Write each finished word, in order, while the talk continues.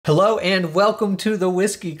Hello and welcome to the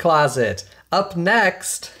Whiskey Closet. Up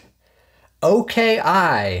next,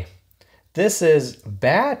 OKI. This is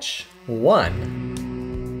batch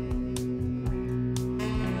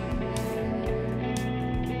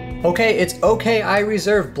 1. Okay, it's OKI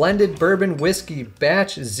Reserve Blended Bourbon Whiskey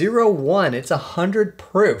Batch 01. It's 100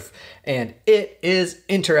 proof and it is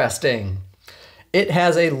interesting. It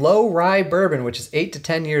has a low rye bourbon, which is 8 to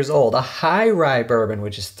 10 years old, a high rye bourbon,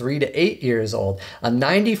 which is 3 to 8 years old, a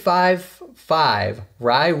 95.5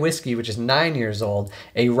 rye whiskey, which is 9 years old,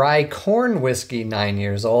 a rye corn whiskey, 9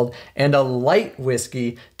 years old, and a light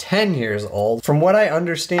whiskey, 10 years old. From what I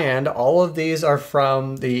understand, all of these are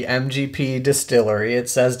from the MGP distillery. It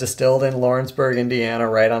says distilled in Lawrenceburg, Indiana,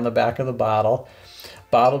 right on the back of the bottle.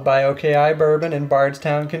 Bottled by O.K.I Bourbon in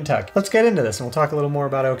Bardstown, Kentucky. Let's get into this and we'll talk a little more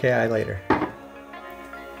about O.K.I later.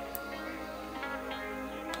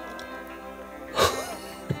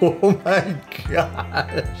 Oh my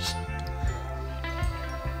gosh.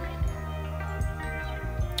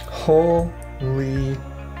 Holy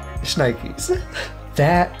shnikes.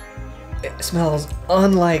 That smells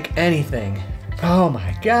unlike anything. Oh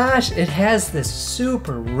my gosh, it has this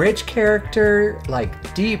super rich character,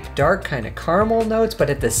 like deep, dark kind of caramel notes, but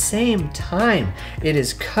at the same time, it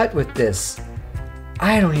is cut with this,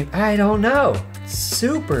 I don't know,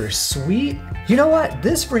 super sweet. You know what?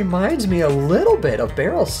 This reminds me a little bit of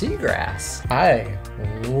barrel seagrass. I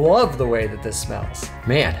love the way that this smells.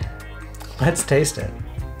 Man, let's taste it.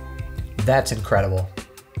 That's incredible.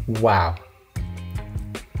 Wow.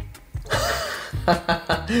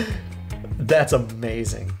 That's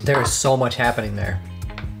amazing. There is so much happening there.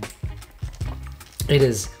 It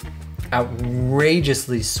is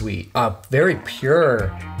outrageously sweet, very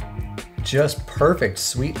pure, just perfect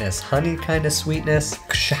sweetness, honey kind of sweetness,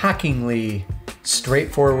 shockingly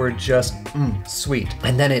straightforward, just sweet.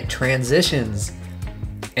 And then it transitions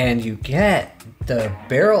and you get the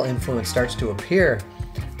barrel influence starts to appear.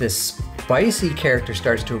 This spicy character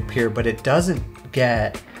starts to appear, but it doesn't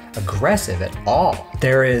get aggressive at all.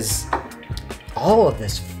 There is all of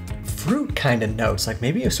this fruit kind of notes, like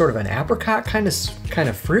maybe a sort of an apricot kind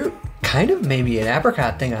of fruit. Kind of maybe an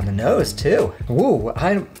apricot thing on the nose too. Ooh,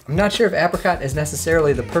 I'm not sure if apricot is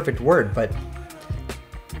necessarily the perfect word, but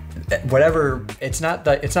whatever, it's not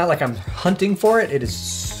like I'm hunting for it. It is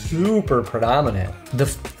super predominant.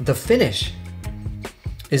 The finish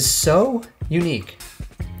is so unique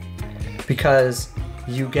because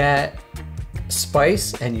you get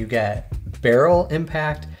spice and you get barrel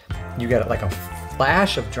impact. You get like a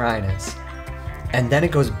flash of dryness and then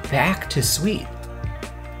it goes back to sweet.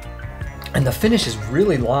 And the finish is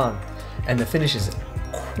really long, and the finish is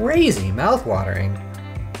crazy mouth-watering.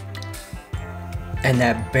 And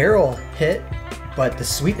that barrel hit, but the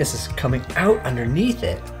sweetness is coming out underneath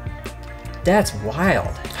it. That's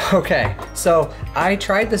wild. Okay, so I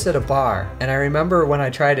tried this at a bar, and I remember when I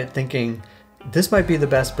tried it thinking, this might be the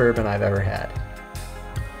best bourbon I've ever had.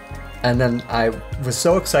 And then I was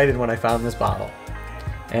so excited when I found this bottle.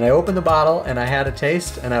 And I opened the bottle, and I had a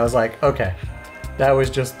taste, and I was like, okay, that was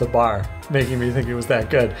just the bar making me think it was that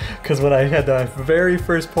good. Because when I had the very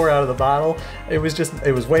first pour out of the bottle, it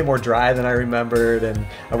was way more dry than I remembered, and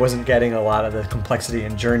I wasn't getting a lot of the complexity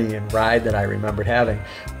and journey and ride that I remembered having.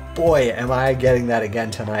 Boy, am I getting that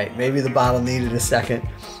again tonight. Maybe the bottle needed a second.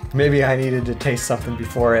 Maybe I needed to taste something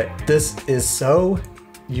before it. This is so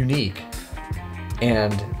unique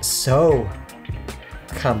and so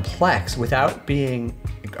complex without being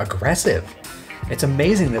aggressive. It's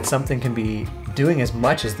amazing that something can be doing as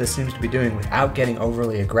much as this seems to be doing without getting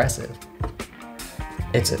overly aggressive.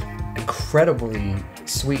 It's incredibly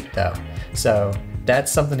sweet though. So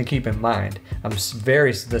that's something to keep in mind. The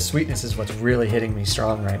sweetness is what's really hitting me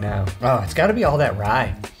strong right now. Oh, it's gotta be all that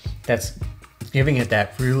rye that's giving it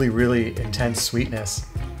that really, really intense sweetness.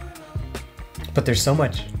 But there's so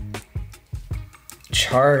much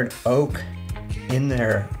charred oak in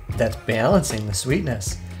there that's balancing the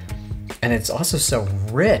sweetness. And it's also so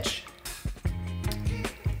rich.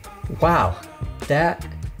 Wow, that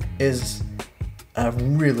is a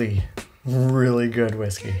really, really good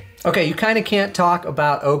whiskey. Okay, you kind of can't talk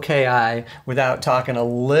about OKI without talking a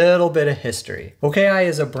little bit of history. OKI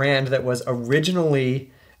is a brand that was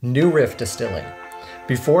originally New Riff Distilling.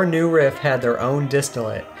 Before New Riff had their own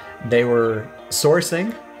distillate, they were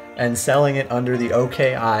sourcing and selling it under the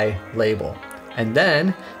OKI label. And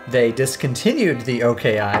then they discontinued the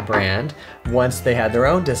OKI brand once they had their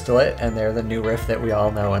own distillate, and they're the New Riff that we all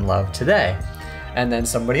know and love today. And then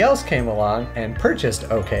somebody else came along and purchased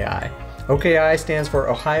OKI. OKI stands for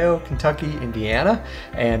Ohio, Kentucky, Indiana,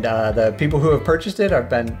 and the people who have purchased it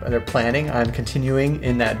they're planning on continuing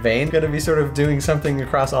in that vein. Going to be sort of doing something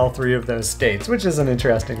across all 3 of those states, which is an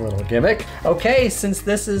interesting little gimmick. Okay, since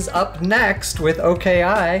this is up next with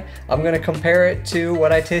OKI, I'm going to compare it to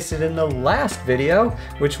what I tasted in the last video,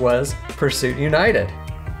 which was Pursuit United.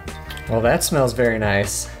 Well, that smells very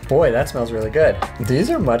nice. Boy, that smells really good. These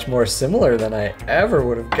are much more similar than I ever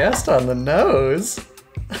would have guessed on the nose.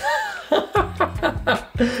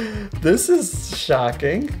 This is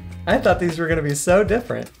shocking. I thought these were gonna be so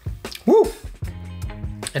different. Woo!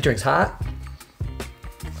 That drink's hot,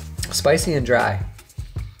 spicy and dry.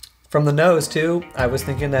 From the nose too, I was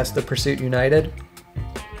thinking that's the Pursuit United.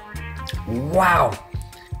 Wow.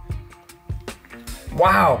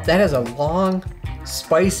 Wow, that has a long,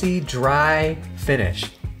 spicy, dry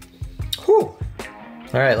finish. Whew.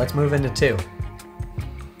 All right, let's move into 2.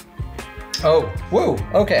 Oh, whoa,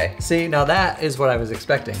 okay. See, now that is what I was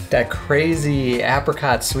expecting. That crazy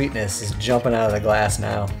apricot sweetness is jumping out of the glass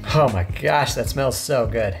now. Oh my gosh, that smells so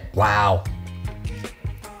good. Wow.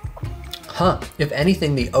 Huh, if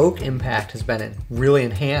anything, the oak impact has been really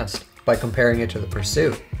enhanced by comparing it to the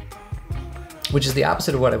Pursuit, which is the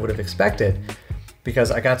opposite of what I would have expected because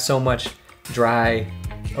I got so much dry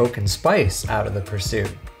oak and spice out of the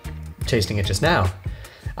Pursuit, tasting it just now.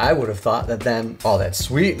 I would have thought that then all that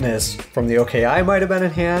sweetness from the OKI might have been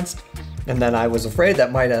enhanced, and then I was afraid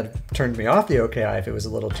that might have turned me off the OKI if it was a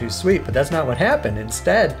little too sweet, but that's not what happened.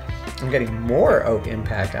 Instead, I'm getting more oak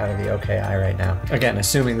impact out of the OKI right now. Again,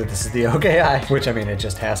 assuming that this is the OKI, which I mean, it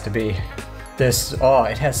just has to be. This, oh,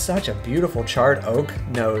 it has such a beautiful charred oak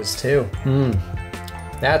nose too.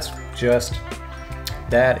 That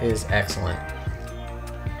is excellent.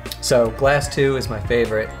 So glass 2 is my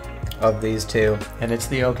favorite of these 2, and it's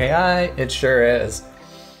the OKI, it sure is.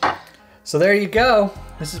 So there you go.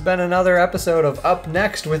 This has been another episode of Up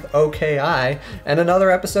Next with OKI, and another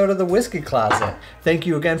episode of The Whiskey Closet. Thank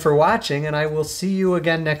you again for watching, and I will see you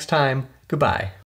again next time. Goodbye.